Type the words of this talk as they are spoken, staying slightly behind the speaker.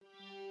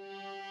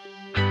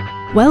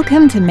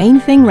Welcome to Main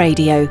Thing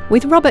Radio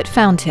with Robert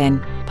Fountain,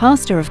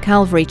 pastor of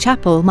Calvary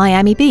Chapel,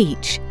 Miami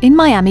Beach, in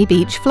Miami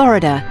Beach,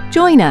 Florida.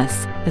 Join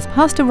us as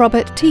Pastor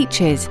Robert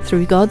teaches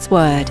through God's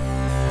Word.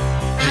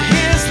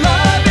 His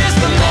love is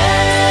the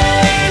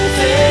main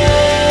thing.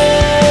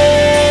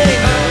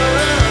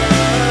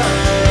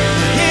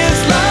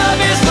 His love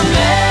is the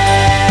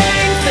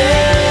main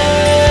thing.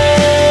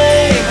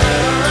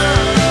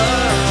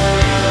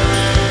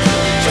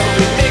 So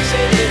we're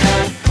mixing it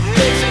up,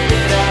 mixing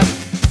it up.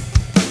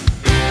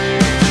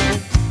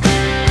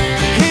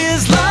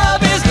 His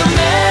love is the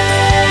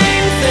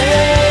main thing.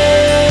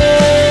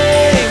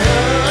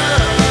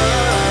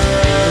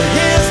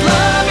 His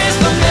love is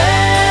the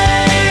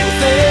main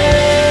thing.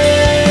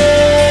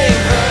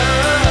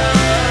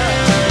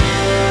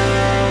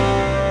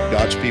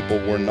 God's people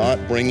were not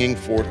bringing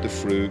forth the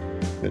fruit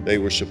that they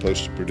were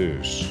supposed to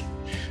produce.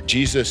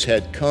 Jesus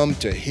had come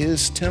to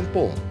his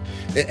temple,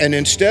 and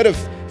instead of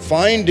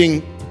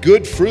finding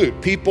good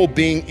fruit, people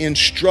being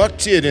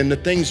instructed in the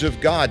things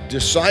of God,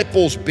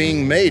 disciples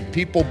being made,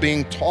 people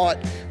being taught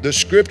the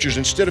scriptures,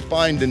 instead of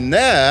finding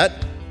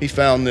that, he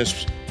found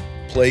this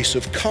place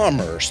of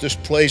commerce, this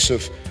place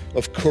of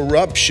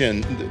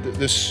corruption,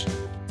 this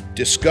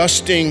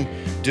disgusting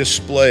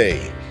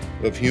display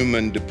of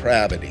human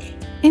depravity.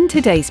 In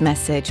today's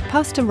message,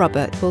 Pastor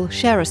Robert will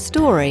share a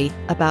story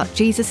about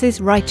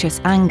Jesus'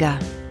 righteous anger.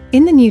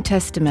 In the New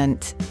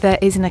Testament, there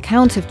is an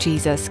account of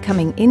Jesus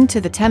coming into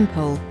the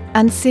temple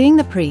and seeing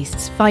the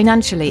priests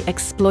financially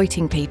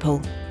exploiting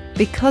people.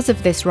 Because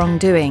of this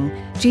wrongdoing,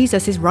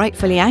 Jesus is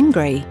rightfully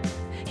angry.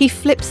 He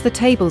flips the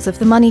tables of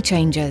the money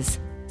changers.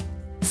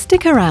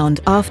 Stick around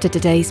after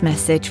today's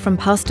message from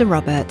Pastor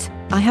Robert.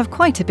 I have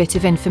quite a bit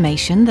of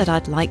information that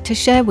I'd like to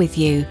share with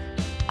you.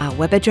 Our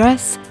web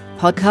address,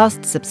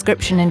 podcast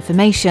subscription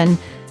information,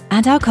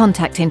 and our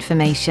contact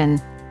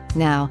information.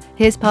 Now,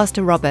 here's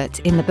Pastor Robert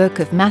in the book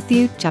of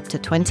Matthew, chapter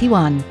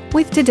 21,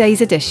 with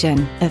today's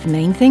edition of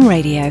Main Thing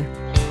Radio.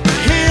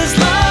 His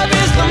love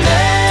is the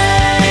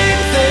main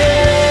thing.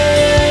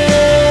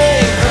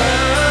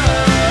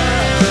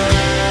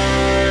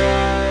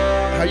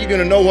 How are you going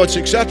to know what's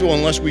acceptable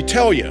unless we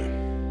tell you?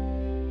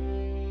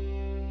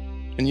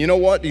 And you know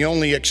what? The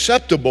only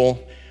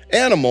acceptable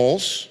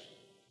animals,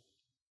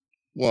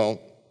 well,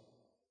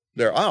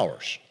 they're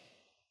ours.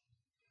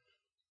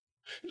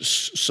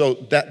 So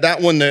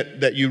that one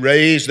that you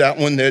raised, that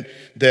one that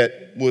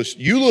was,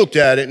 you looked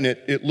at it and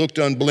it looked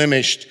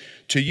unblemished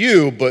to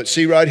you, but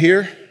see right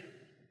here?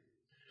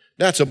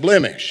 That's a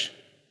blemish.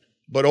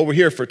 But over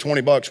here for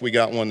 $20, we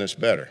got one that's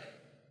better.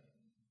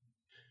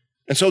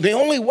 And so the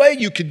only way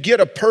you could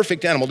get a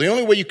perfect animal, the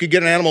only way you could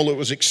get an animal that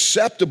was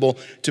acceptable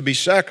to be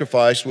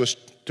sacrificed was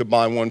to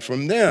buy one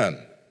from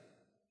them.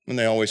 And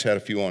they always had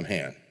a few on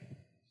hand.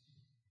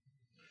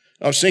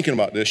 I was thinking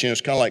about this, it's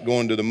kind of like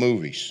going to the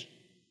movies.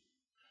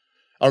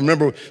 I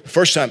remember the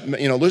first time,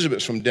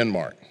 Elizabeth's from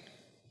Denmark.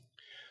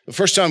 The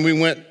first time we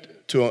went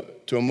to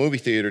a movie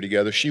theater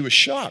together, she was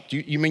shocked.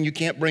 You mean you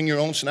can't bring your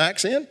own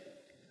snacks in?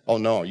 Oh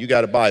no, you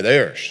got to buy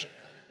theirs.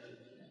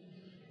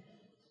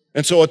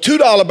 And so a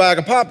 $2 bag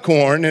of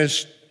popcorn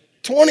is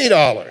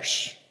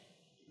 $20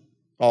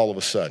 all of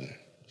a sudden.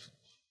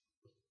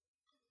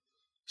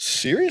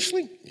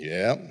 Seriously?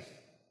 Yeah.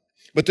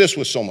 But this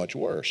was so much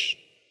worse.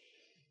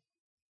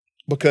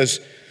 Because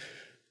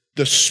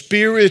the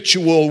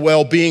spiritual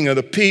well-being of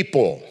the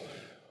people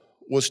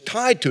was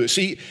tied to it.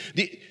 See,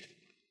 the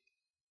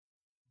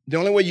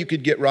only way you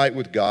could get right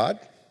with God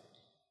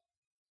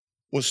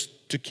was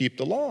to keep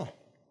the law.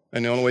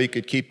 And the only way you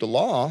could keep the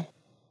law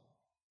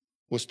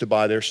was to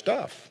buy their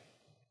stuff.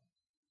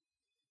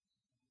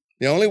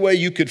 The only way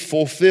you could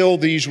fulfill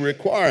these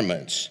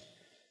requirements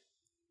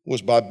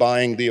was by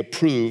buying the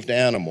approved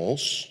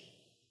animals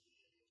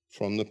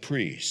from the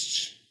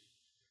priests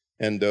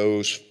and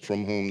those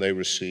from whom they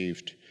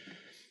received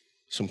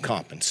some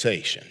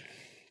compensation.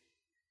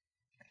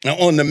 Now,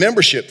 on the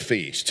membership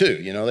fees,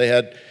 too, they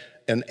had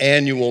an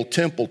annual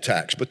temple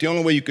tax, but the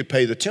only way you could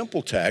pay the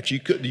temple tax,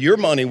 your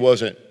money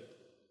wasn't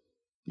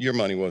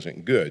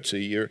good.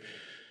 See,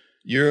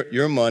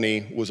 your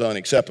money was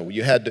unacceptable.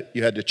 You had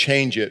to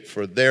change it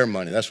for their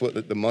money. That's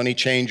what the money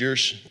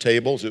changers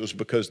tables, it was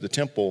because the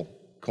temple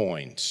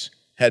coins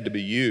had to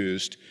be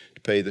used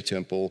to pay the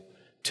temple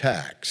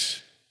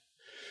tax.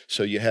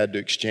 So you had to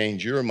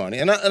exchange your money.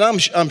 And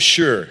I'm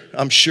sure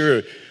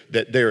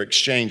that their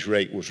exchange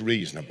rate was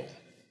reasonable.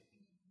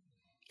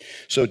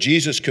 So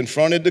Jesus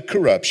confronted the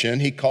corruption,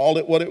 he called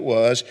it what it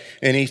was,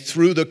 and he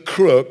threw the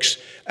crooks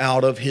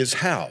out of his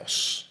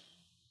house.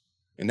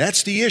 And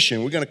that's the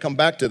issue. We're going to come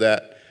back to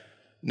that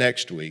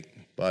next week,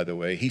 by the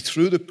way. He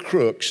threw the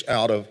crooks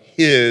out of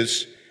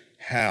his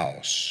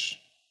house.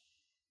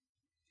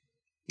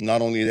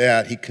 Not only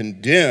that, he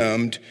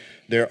condemned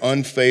their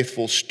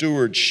unfaithful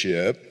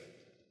stewardship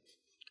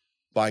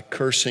by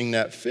cursing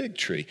that fig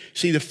tree.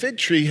 See, the fig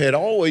tree had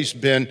always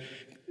been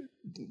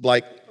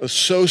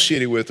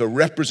associated with a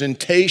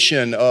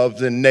representation of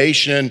the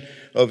nation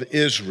of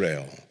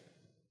Israel.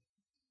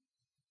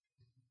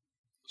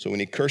 So when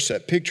he cursed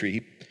that pig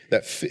tree,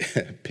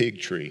 pig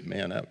tree,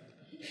 man,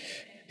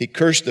 He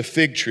cursed the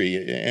fig tree,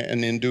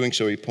 and in doing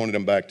so, he pointed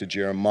them back to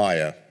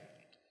Jeremiah.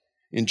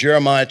 In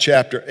Jeremiah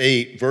chapter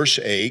 8, verse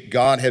 8,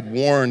 God had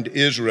warned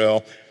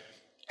Israel,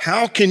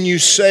 how can you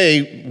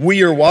say,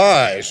 we are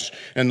wise,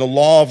 and the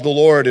law of the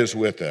Lord is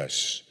with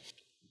us?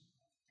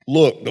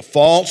 Look, the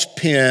false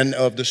pen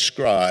of the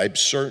scribe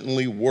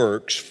certainly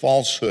works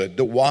falsehood.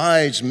 The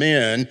wise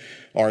men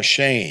are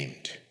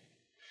ashamed.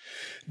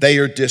 They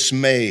are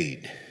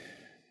dismayed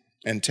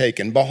and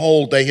taken.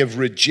 Behold, they have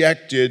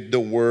rejected the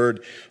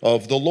word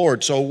of the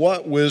Lord. So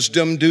what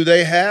wisdom do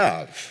they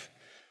have?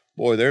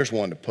 Boy, there's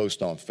one to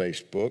post on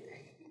Facebook.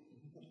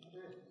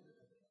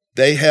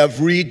 They have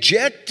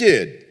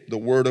rejected the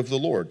word of the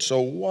Lord.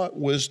 So what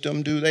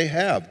wisdom do they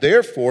have?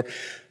 Therefore,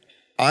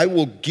 I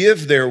will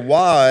give their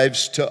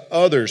wives to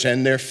others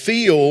and their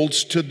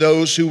fields to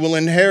those who will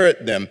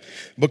inherit them.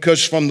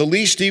 Because from the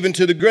least even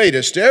to the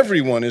greatest,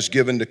 everyone is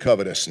given to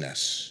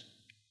covetousness.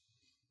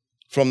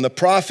 From the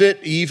prophet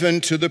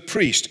even to the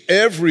priest,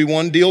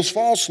 everyone deals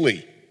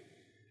falsely.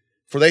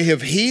 For they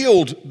have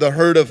healed the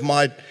hurt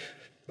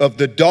of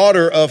the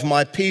daughter of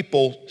my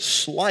people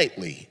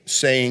slightly,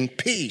 saying,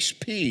 peace,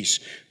 peace,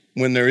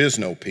 when there is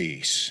no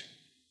peace.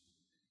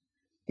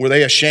 Were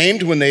they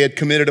ashamed when they had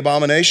committed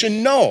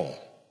abomination? No,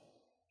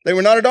 they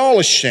were not at all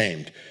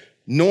ashamed,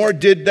 nor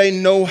did they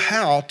know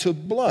how to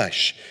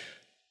blush.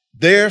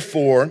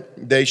 Therefore,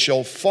 they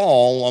shall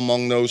fall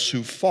among those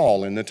who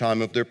fall. In the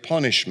time of their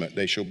punishment,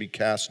 they shall be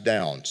cast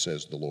down,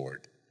 says the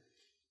Lord.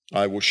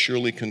 I will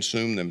surely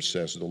consume them,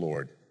 says the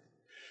Lord.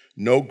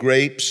 No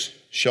grapes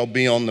shall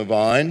be on the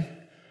vine,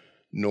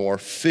 nor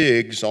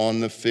figs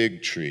on the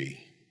fig tree.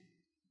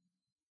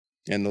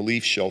 And the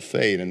leaf shall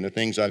fade, and the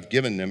things I've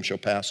given them shall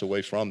pass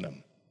away from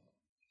them.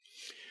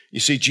 You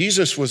see,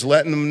 Jesus was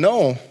letting them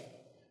know.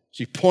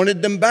 He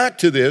pointed them back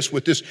to this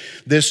with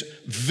this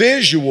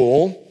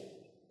visual.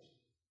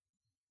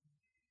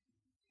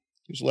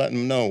 He was letting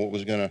them know what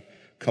was going to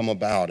come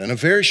about. In a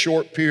very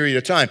short period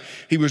of time,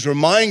 he was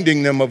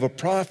reminding them of a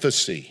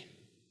prophecy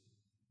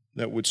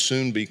that would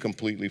soon be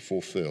completely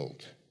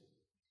fulfilled.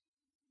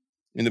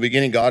 In the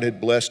beginning, God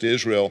had blessed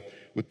Israel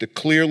with the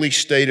clearly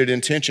stated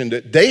intention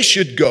that they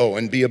should go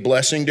and be a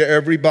blessing to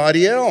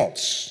everybody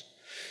else.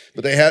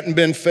 But they hadn't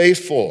been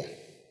faithful.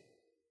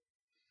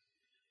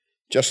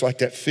 Just like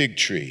that fig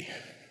tree,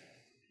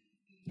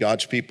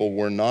 God's people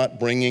were not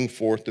bringing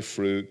forth the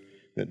fruit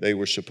that they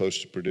were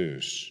supposed to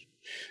produce.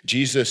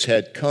 Jesus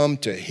had come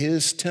to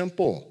his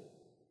temple.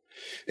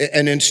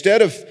 And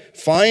instead of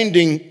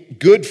finding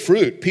good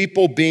fruit,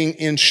 people being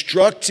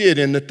instructed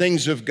in the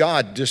things of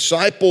God,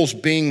 disciples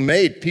being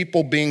made,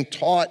 people being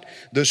taught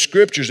the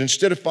scriptures,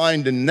 instead of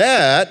finding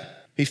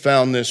that, he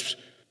found this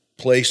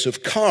place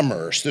of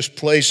commerce, this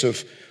place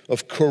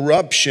of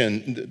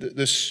corruption,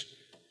 this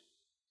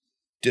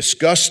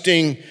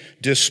disgusting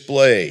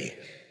display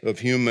of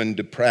human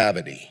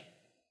depravity.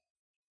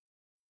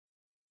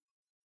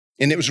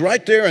 And it was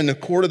right there in the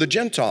court of the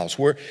Gentiles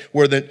where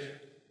the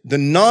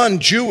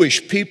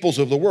non-Jewish peoples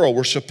of the world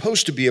were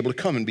supposed to be able to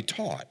come and be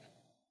taught.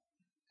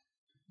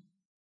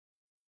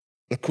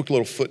 A quick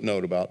little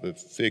footnote about the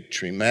fig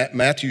tree.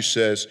 Matthew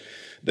says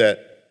that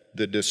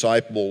the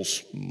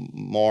disciples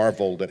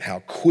marveled at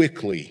how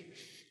quickly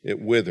it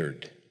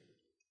withered.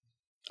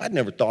 I'd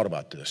never thought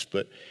about this,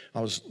 but I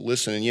was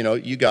listening. You know,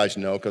 you guys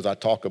know because I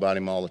talk about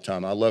him all the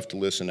time. I love to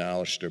listen to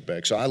Alistair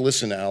Begg. So I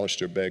listened to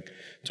Alistair Begg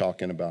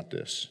talking about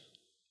this.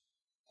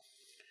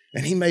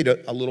 And he made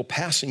a little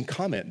passing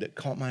comment that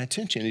caught my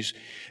attention.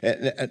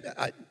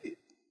 I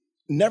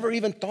never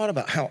even thought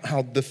about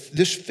how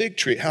this fig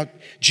tree, how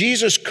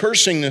Jesus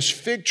cursing this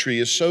fig tree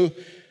is so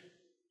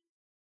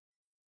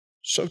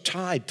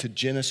tied to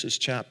Genesis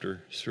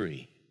chapter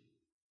 3.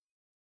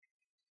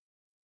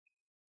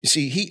 You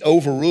see, he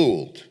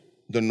overruled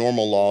the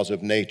normal laws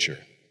of nature.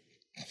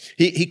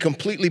 He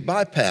completely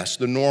bypassed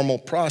the normal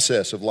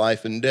process of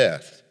life and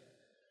death.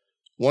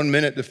 One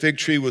minute the fig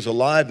tree was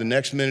alive, the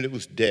next minute it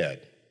was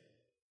dead.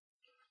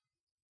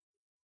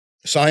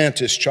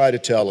 Scientists try to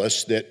tell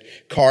us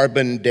that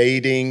carbon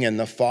dating and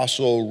the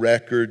fossil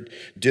record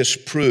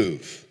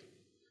disprove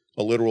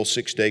a literal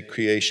 6-day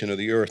creation of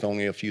the earth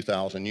only a few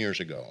thousand years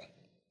ago.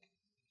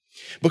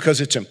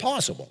 Because it's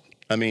impossible.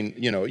 I mean,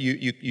 you know,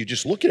 you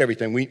just look at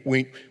everything.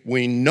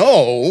 We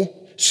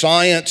know,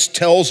 science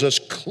tells us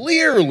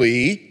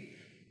clearly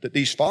that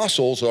these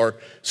fossils are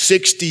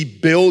 60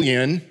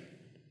 billion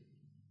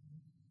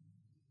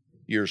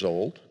years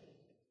old.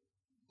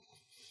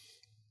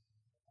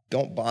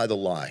 Don't buy the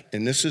lie.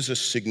 And this is it's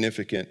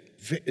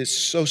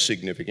so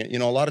significant. You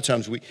know, a lot of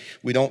times we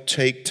don't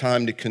take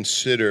time to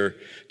consider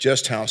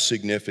just how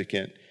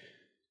significant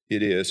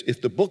it is.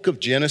 If the book of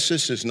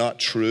Genesis is not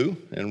true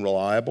and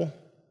reliable,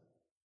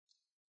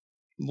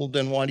 well,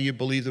 then why do you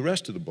believe the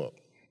rest of the book?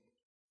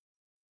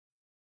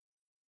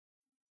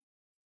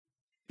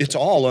 It's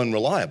all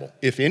unreliable.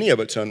 If any of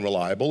it's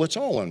unreliable, it's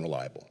all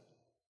unreliable.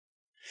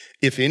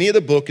 If any of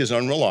the book is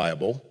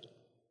unreliable,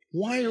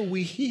 why are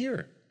we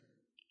here?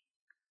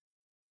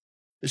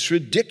 It's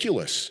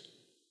ridiculous.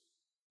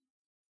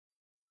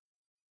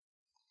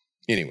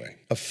 Anyway,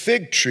 a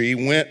fig tree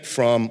went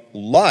from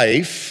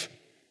life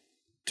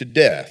to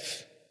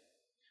death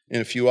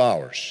in a few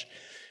hours.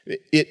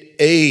 It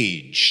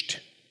aged.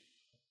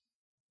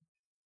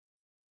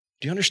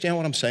 Do you understand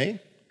what I'm saying?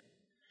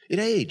 It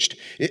aged.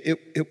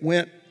 It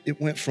went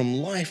from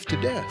life to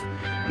death.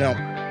 Now,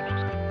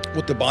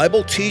 what the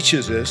Bible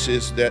teaches us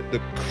is that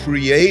the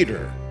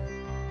Creator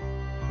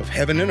of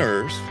heaven and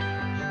earth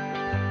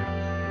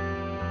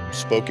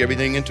spoke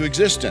everything into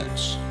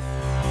existence.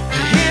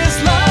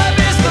 His love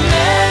is the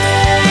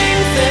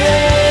main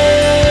thing.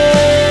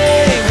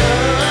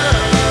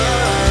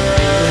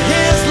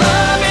 His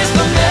love is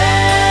the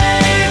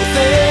main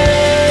thing.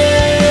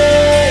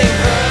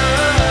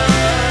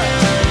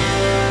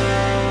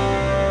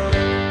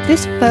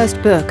 This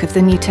first book of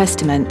the New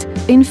Testament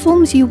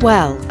informs you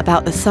well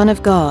about the Son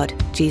of God,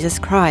 Jesus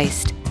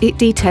Christ. It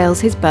details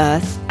his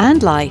birth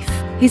and life,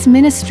 his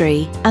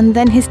ministry, and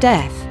then his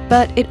death.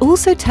 But it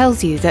also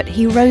tells you that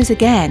he rose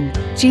again.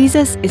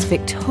 Jesus is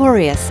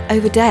victorious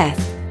over death.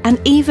 And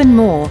even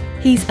more,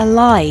 he's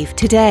alive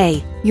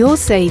today. Your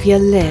Savior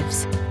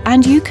lives,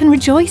 and you can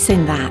rejoice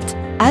in that.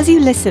 As you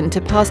listen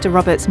to Pastor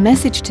Robert's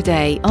message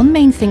today on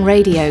Main Thing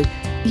Radio,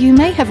 you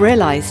may have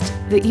realized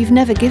that you've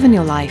never given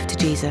your life to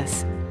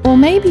Jesus. Or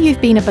maybe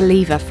you've been a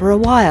believer for a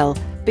while,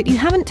 but you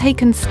haven't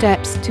taken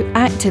steps to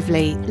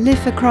actively live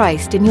for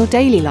Christ in your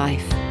daily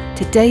life.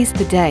 Today's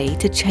the day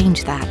to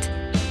change that.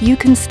 You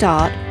can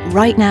start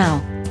right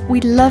now.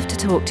 We'd love to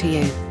talk to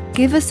you.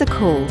 Give us a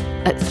call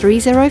at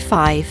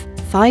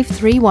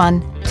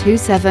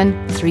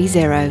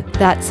 305-531-2730.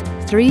 That's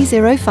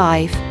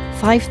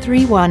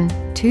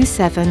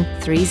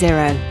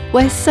 305-531-2730.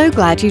 We're so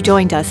glad you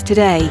joined us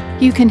today.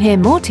 You can hear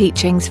more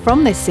teachings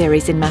from this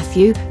series in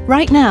Matthew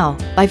right now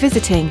by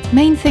visiting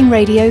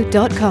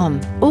mainthingradio.com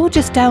or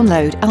just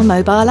download our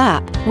mobile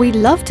app. We'd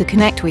love to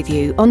connect with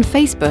you on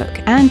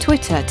Facebook and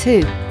Twitter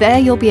too. There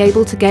you'll be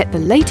able to get the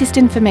latest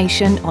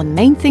information on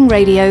Main Thing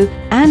Radio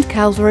and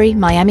Calvary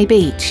Miami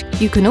Beach.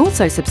 You can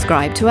also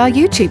subscribe to our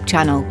YouTube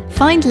channel.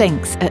 Find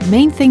links at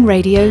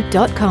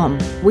mainthingradio.com.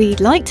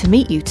 We'd like to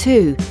meet you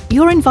too.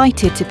 You're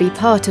invited to be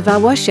part of our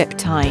worship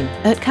time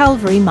at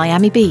Calvary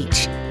Miami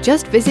Beach.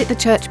 Just visit the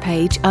church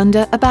page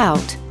under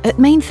About at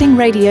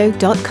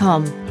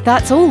mainthingradio.com.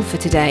 That's all for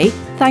today.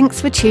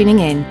 Thanks for tuning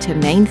in to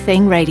Main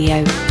Thing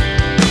Radio.